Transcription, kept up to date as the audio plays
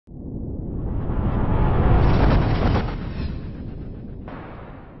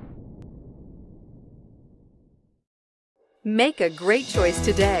Make a great choice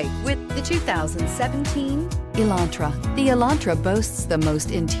today with the 2017 Elantra. The Elantra boasts the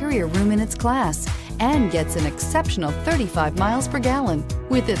most interior room in its class and gets an exceptional 35 miles per gallon.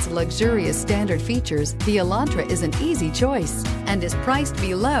 With its luxurious standard features, the Elantra is an easy choice and is priced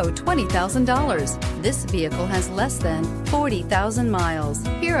below $20,000. This vehicle has less than 40,000 miles.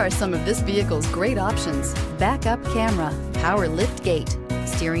 Here are some of this vehicle's great options: backup camera, power lift gate,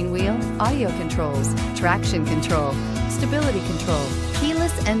 steering wheel audio controls, traction control, stability control,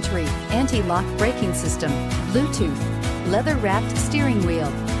 keyless entry, anti-lock braking system, Bluetooth, leather-wrapped steering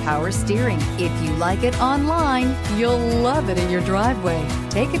wheel, power steering. If you like it online, you'll love it in your driveway.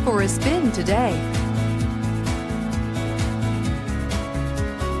 Take it for a spin today.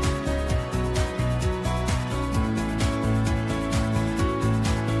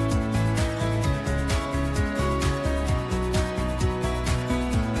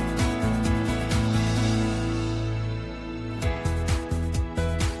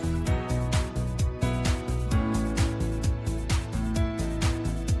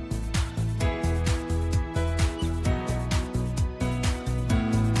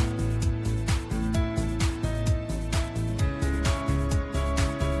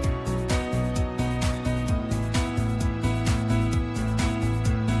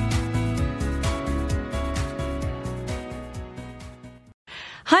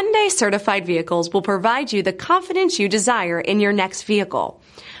 Hyundai certified vehicles will provide you the confidence you desire in your next vehicle.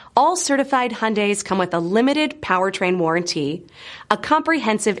 All certified Hyundais come with a limited powertrain warranty, a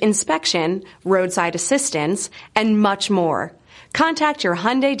comprehensive inspection, roadside assistance, and much more. Contact your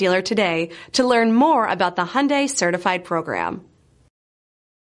Hyundai dealer today to learn more about the Hyundai certified program.